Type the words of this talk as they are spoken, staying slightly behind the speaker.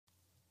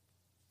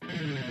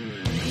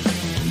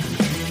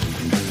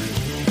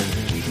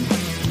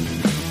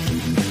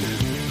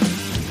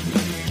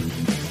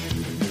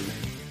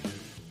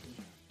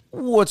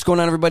What's going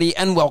on, everybody,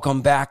 and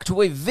welcome back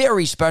to a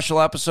very special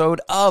episode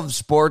of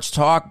Sports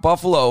Talk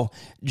Buffalo.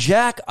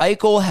 Jack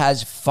Eichel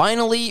has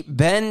finally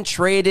been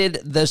traded.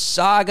 The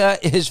saga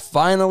is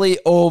finally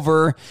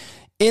over.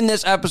 In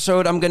this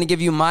episode, I'm going to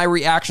give you my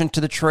reaction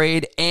to the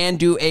trade and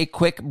do a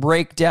quick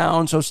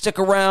breakdown, so stick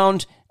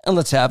around and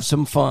let's have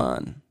some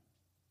fun.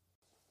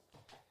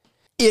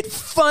 It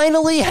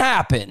finally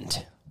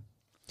happened.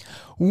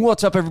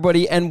 What's up,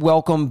 everybody, and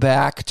welcome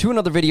back to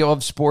another video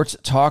of Sports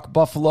Talk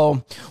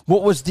Buffalo.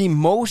 What was the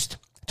most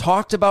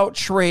talked about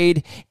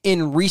trade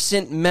in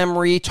recent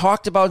memory,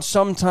 talked about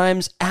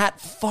sometimes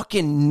at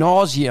fucking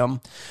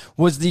nauseum,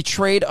 was the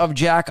trade of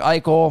Jack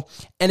Eichel,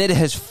 and it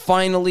has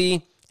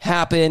finally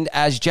happened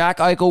as Jack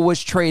Eichel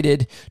was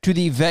traded to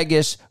the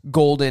Vegas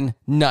Golden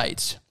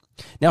Knights.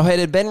 Now, it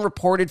had been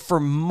reported for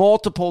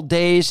multiple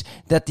days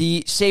that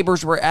the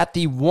Sabres were at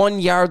the 1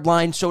 yard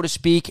line, so to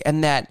speak,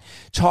 and that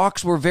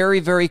talks were very,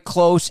 very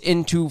close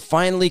into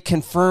finally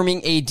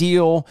confirming a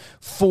deal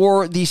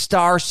for the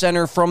star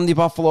center from the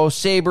Buffalo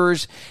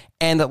Sabres.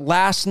 And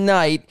last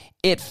night,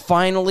 it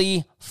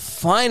finally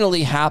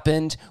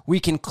happened.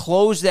 We can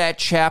close that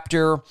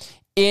chapter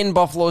in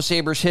Buffalo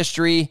Sabres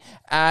history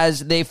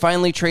as they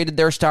finally traded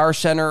their star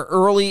center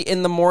early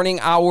in the morning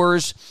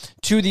hours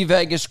to the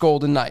Vegas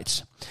Golden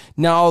Knights.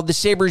 Now, the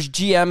Sabres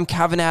GM,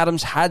 Kevyn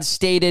Adams, had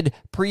stated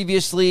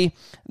previously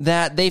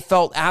that they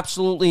felt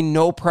absolutely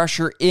no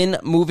pressure in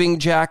moving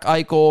Jack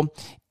Eichel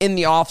in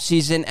the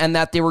offseason and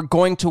that they were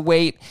going to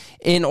wait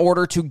in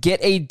order to get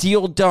a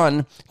deal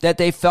done that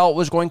they felt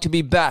was going to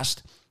be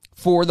best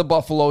for the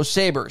Buffalo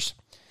Sabres.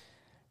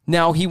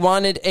 Now, he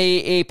wanted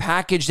a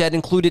package that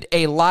included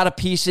a lot of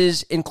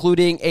pieces,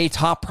 including a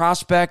top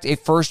prospect, a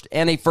first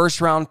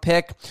round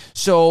pick.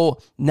 So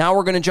now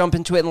we're going to jump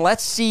into it and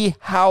let's see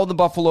how the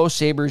Buffalo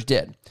Sabres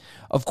did.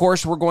 Of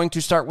course, we're going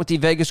to start with the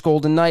Vegas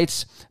Golden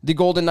Knights. The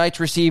Golden Knights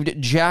received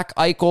Jack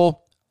Eichel,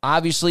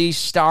 obviously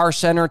star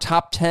center,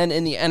 top 10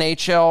 in the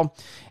NHL,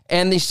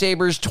 and the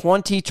Sabres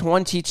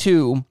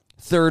 2022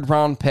 third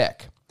round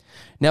pick.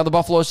 Now, the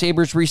Buffalo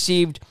Sabres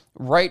received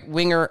right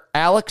winger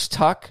Alex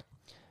Tuch,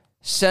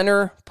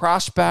 center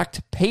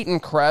prospect Peyton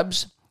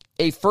Krebs,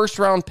 a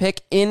first-round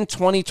pick in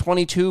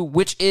 2022,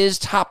 which is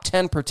top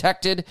 10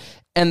 protected,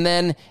 and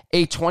then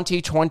a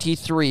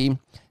 2023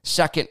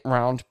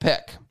 second-round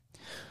pick.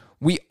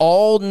 We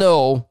all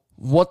know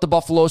what the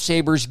Buffalo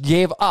Sabres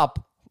gave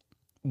up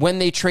when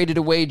they traded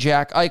away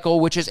Jack Eichel,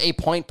 which is a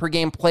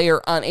point-per-game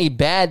player on a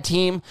bad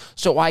team,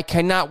 so I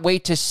cannot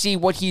wait to see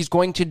what he's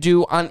going to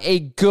do on a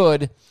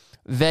good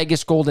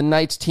Vegas Golden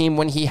Knights team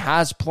when he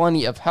has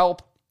plenty of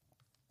help.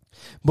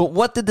 But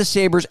what did the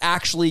Sabres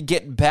actually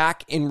get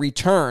back in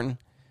return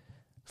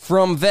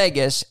from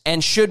Vegas,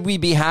 and should we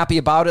be happy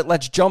about it?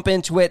 Let's jump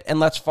into it and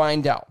let's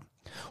find out.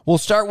 We'll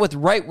start with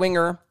right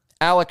winger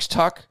Alex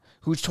Tuch,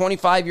 who's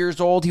 25 years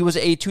old. He was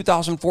a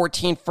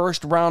 2014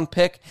 first-round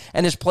pick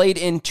and has played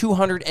in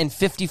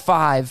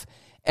 255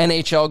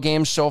 NHL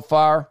games so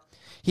far.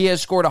 He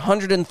has scored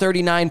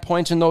 139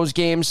 points in those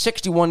games,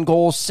 61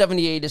 goals,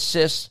 78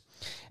 assists.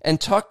 And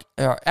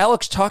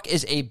Alex Tuch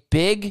is a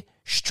big,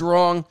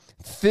 strong,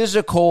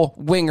 physical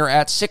winger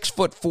at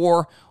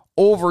 6'4",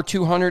 over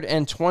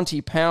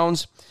 220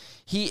 pounds.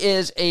 He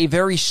is a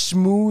very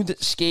smooth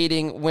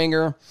skating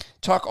winger.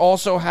 Tuch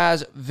also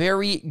has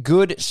very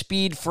good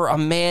speed for a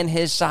man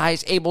his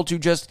size, able to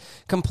just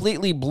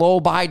completely blow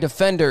by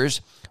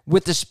defenders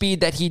with the speed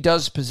that he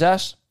does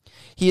possess.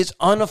 He is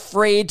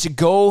unafraid to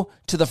go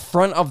to the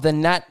front of the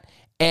net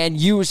and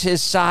use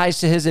his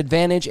size to his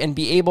advantage and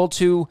be able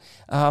to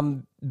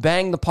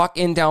bang the puck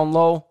in down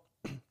low.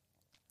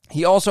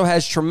 He also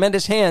has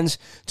tremendous hands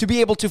to be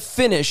able to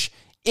finish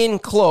in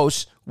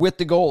close with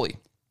the goalie.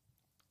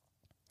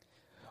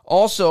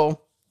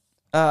 Also,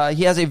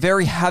 he has a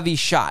very heavy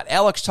shot.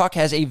 Alex Tuch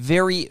has a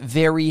very,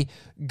 very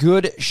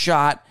good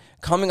shot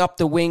coming up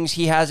the wings.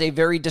 He has a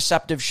very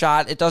deceptive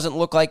shot. It doesn't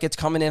look like it's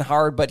coming in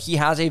hard, but he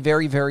has a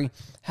very, very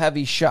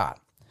heavy shot.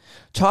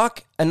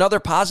 Tuch, another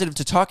positive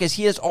to Tuch is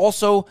he is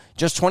also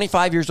just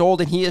 25 years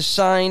old, and he is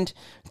signed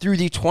through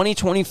the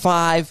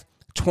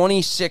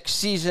 2025-26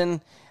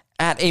 season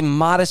at a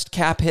modest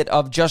cap hit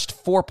of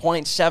just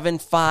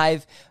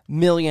 $4.75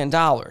 million.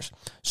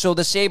 So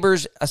the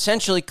Sabres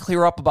essentially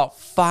clear up about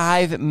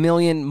 $5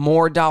 million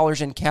more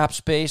in cap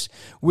space,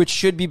 which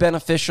should be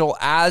beneficial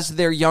as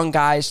their young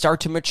guys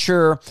start to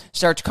mature,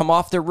 start to come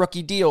off their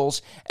rookie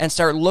deals, and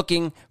start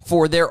looking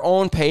for their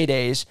own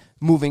paydays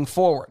moving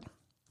forward.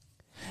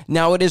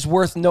 Now, it is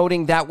worth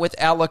noting that with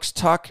Alex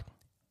Tuch,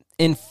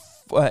 in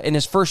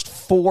his first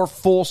 4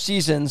 full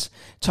seasons,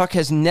 Tuch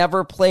has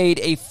never played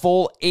a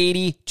full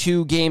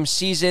 82-game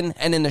season,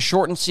 and in the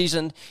shortened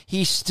season,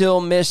 he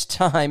still missed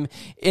time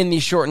in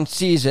the shortened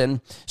season.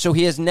 So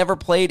he has never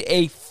played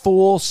a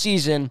full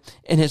season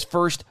in his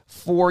first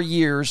 4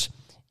 years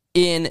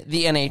in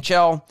the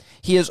NHL.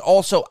 He is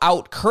also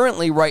out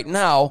currently right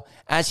now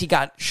as he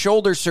got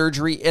shoulder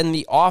surgery in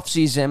the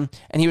offseason,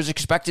 and he was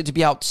expected to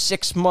be out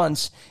 6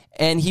 months,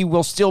 and he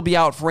will still be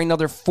out for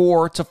another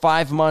 4 to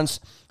 5 months.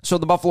 So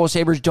the Buffalo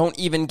Sabres don't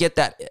even get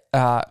that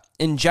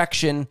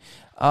injection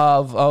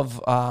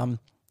of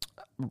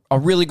a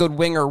really good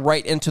winger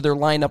right into their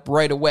lineup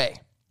right away.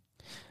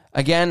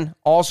 Again,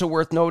 also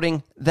worth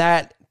noting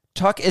that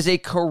Tuch is a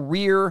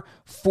career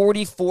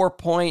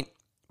 44-point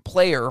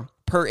player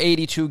per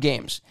 82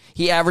 games.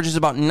 He averages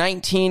about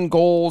 19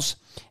 goals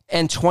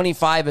and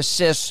 25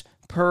 assists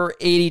per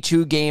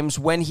 82 games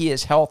when he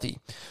is healthy.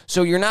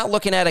 So you're not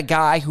looking at a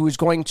guy who is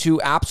going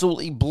to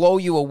absolutely blow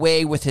you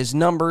away with his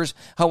numbers.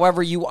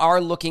 However, you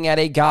are looking at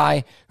a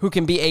guy who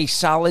can be a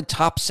solid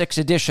top 6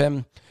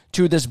 addition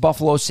to this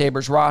Buffalo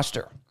Sabres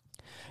roster.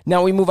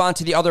 Now we move on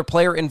to the other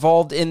player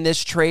involved in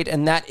this trade,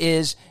 and that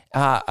is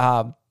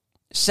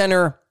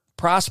center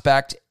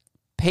prospect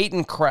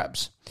Peyton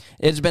Krebs.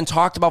 It's been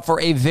talked about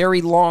for a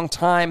very long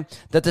time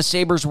that the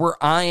Sabres were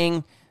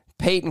eyeing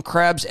Peyton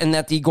Krebs and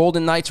that the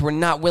Golden Knights were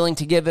not willing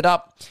to give it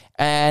up.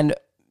 And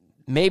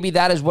maybe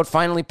that is what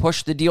finally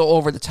pushed the deal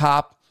over the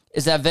top,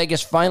 is that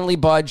Vegas finally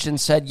budged and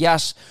said,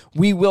 yes,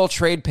 we will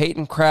trade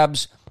Peyton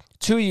Krebs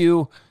to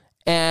you.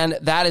 And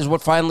that is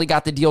what finally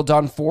got the deal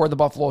done for the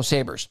Buffalo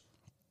Sabres.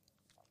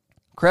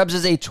 Krebs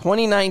is a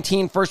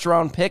 2019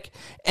 first-round pick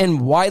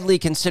and widely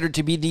considered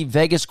to be the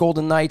Vegas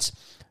Golden Knights'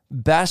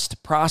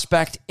 best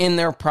prospect in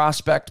their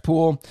prospect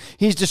pool.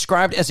 He's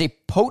described as a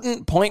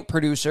potent point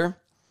producer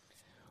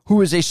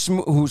who is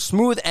who's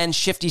smooth and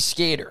shifty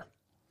skater.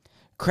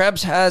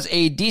 Krebs has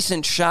a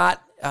decent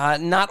shot,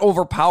 not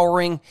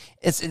overpowering.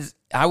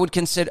 I would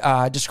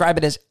describe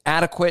it as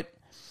adequate.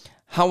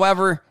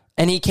 However,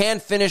 and he can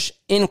finish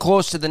in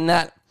close to the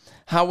net.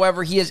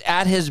 However, he is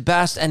at his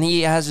best, and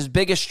he has his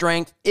biggest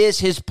strength is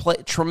his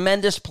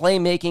tremendous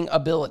playmaking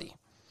ability.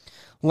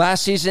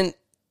 Last season,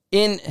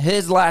 in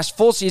his last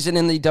full season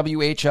in the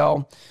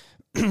WHL,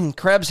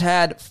 Krebs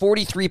had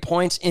 43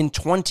 points in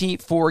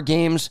 24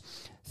 games,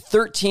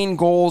 13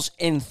 goals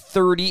and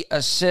 30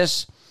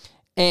 assists,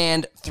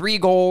 and 3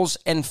 goals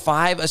and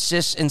 5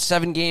 assists in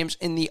 7 games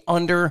in the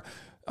under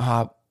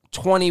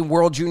 20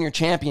 World Junior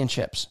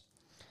Championships.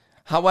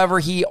 However,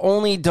 he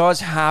only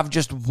does have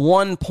just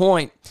 1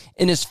 point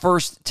in his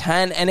first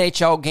 10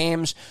 NHL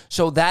games,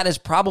 so that is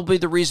probably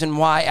the reason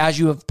why, as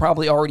you have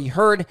probably already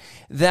heard,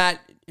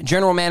 that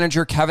General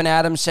Manager Kevyn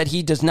Adams said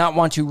he does not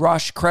want to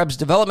rush Krebs'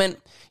 development.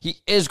 He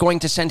is going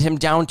to send him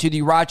down to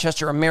the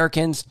Rochester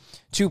Americans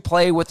to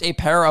play with a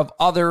pair of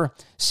other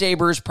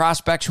Sabres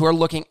prospects who are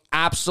looking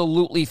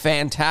absolutely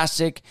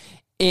fantastic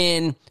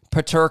in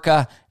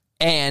Peterka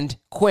and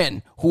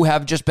Quinn, who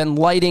have just been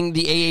lighting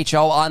the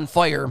AHL on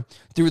fire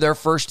through their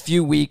first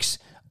few weeks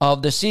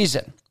of the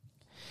season.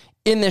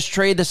 In this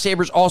trade, the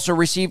Sabres also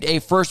received a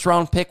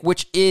first-round pick,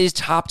 which is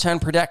top 10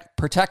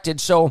 protected.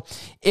 So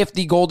if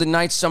the Golden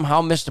Knights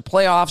somehow miss the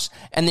playoffs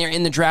and they're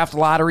in the draft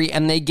lottery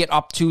and they get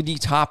up to the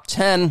top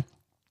 10,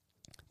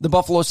 the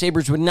Buffalo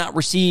Sabres would not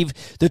receive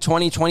the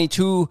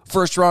 2022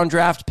 first-round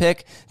draft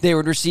pick. They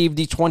would receive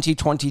the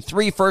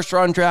 2023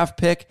 first-round draft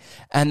pick,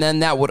 and then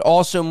that would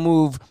also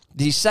move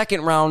the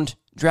second-round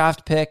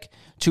draft pick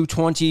to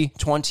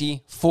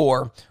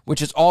 2024,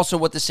 which is also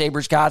what the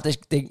Sabres got.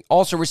 They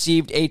also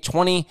received a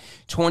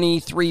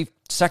 2023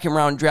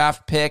 second-round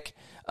draft pick,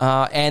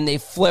 and they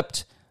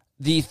flipped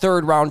the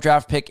third-round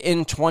draft pick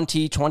in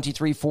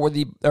 2023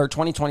 or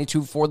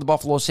 2022 for the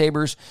Buffalo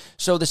Sabres.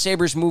 So the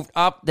Sabres moved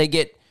up. They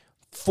get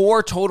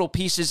 4 total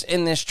pieces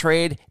in this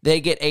trade.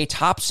 They get a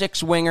top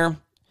 6 winger.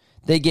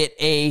 They get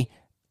a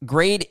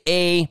grade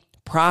A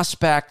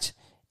prospect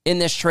in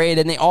this trade,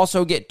 and they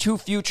also get 2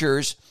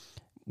 futures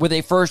with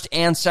a first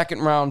and second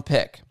round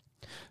pick.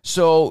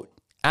 So,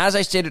 as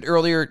I stated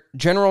earlier,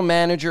 General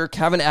Manager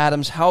Kevyn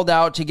Adams held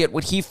out to get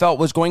what he felt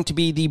was going to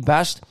be the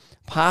best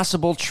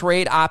possible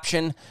trade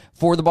option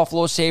for the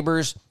Buffalo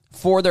Sabres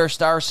for their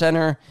star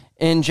center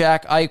in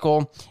Jack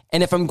Eichel.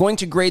 And if I'm going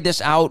to grade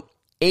this out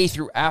A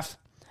through F,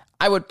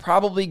 I would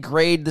probably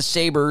grade the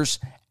Sabres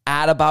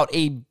at about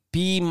a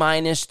B-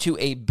 to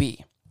a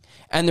B.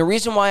 And the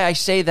reason why I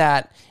say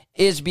that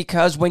is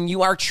because when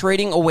you are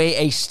trading away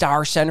a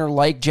star center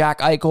like Jack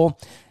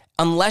Eichel,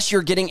 unless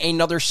you're getting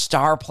another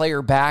star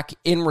player back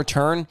in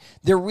return,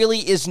 there really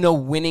is no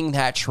winning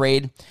that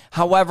trade.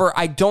 However,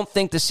 I don't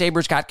think the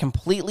Sabres got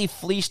completely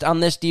fleeced on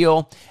this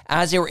deal,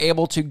 as they were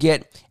able to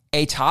get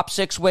a top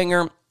 6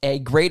 winger, a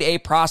grade A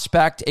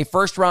prospect, a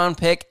first-round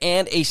pick,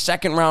 and a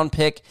second-round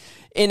pick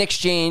in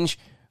exchange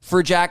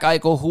for Jack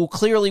Eichel, who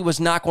clearly was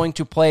not going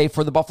to play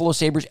for the Buffalo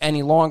Sabres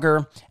any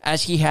longer,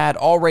 as he had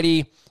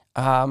already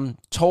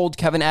told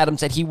Kevyn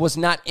Adams that he was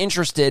not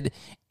interested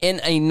in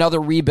another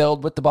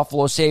rebuild with the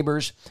Buffalo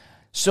Sabres.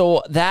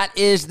 So that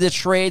is the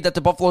trade that the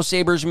Buffalo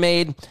Sabres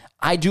made.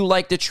 I do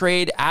like the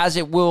trade, as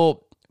it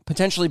will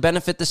potentially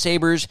benefit the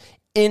Sabres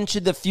into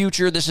the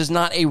future. This is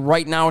not a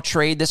right now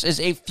trade. This is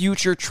a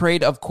future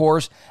trade, of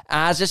course,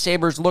 as the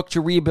Sabres look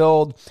to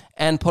rebuild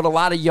and put a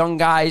lot of young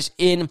guys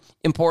in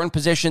important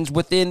positions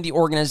within the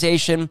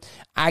organization.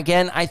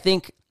 Again, I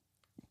think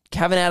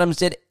Kevyn Adams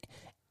did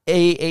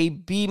a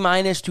B-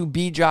 to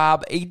B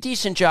job, a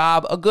decent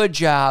job, a good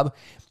job.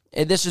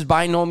 This is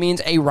by no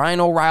means a Ryan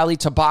O'Reilly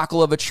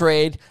debacle of a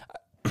trade.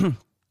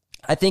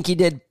 I think he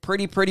did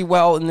pretty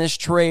well in this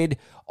trade,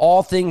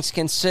 all things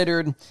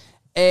considered.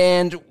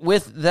 And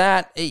with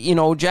that,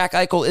 Jack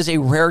Eichel is a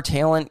rare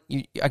talent.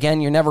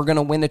 You're never going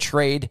to win a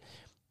trade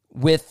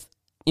with,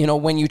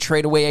 when you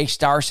trade away a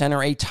star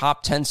center, a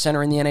top 10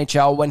 center in the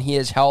NHL when he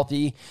is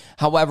healthy.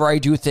 However, I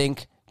do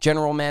think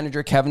general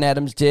manager Kevyn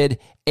Adams did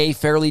a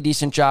fairly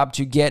decent job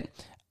to get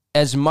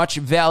as much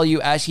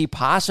value as he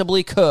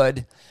possibly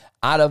could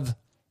out of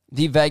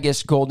the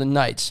Vegas Golden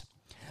Knights.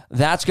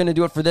 That's going to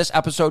do it for this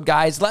episode,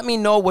 guys. Let me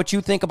know what you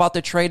think about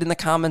the trade in the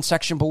comments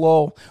section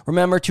below.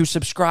 Remember to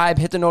subscribe,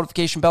 hit the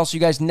notification bell so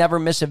you guys never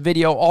miss a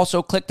video.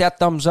 Also, click that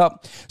thumbs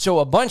up so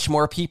a bunch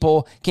more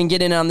people can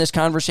get in on this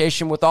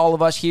conversation with all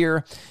of us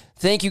here.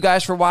 Thank you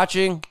guys for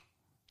watching.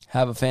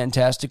 Have a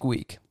fantastic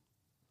week.